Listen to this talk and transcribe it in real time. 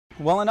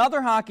Well, in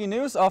other hockey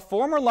news, a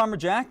former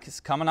Lumberjack is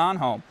coming on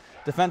home.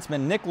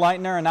 Defenseman Nick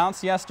Leitner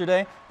announced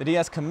yesterday that he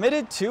has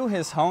committed to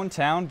his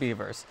hometown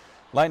Beavers.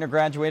 Leitner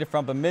graduated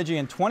from Bemidji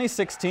in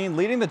 2016,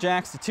 leading the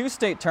Jacks to 2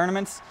 state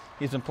tournaments.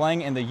 He's been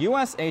playing in the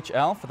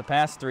USHL for the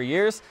past 3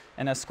 years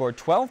and has scored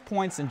 12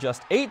 points in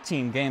just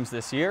 18 games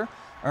this year,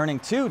 earning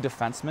 2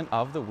 Defenseman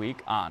of the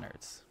Week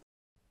honors.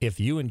 If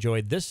you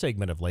enjoyed this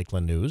segment of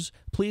Lakeland News,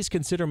 please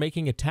consider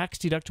making a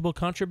tax-deductible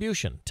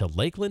contribution to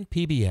Lakeland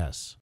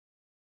PBS.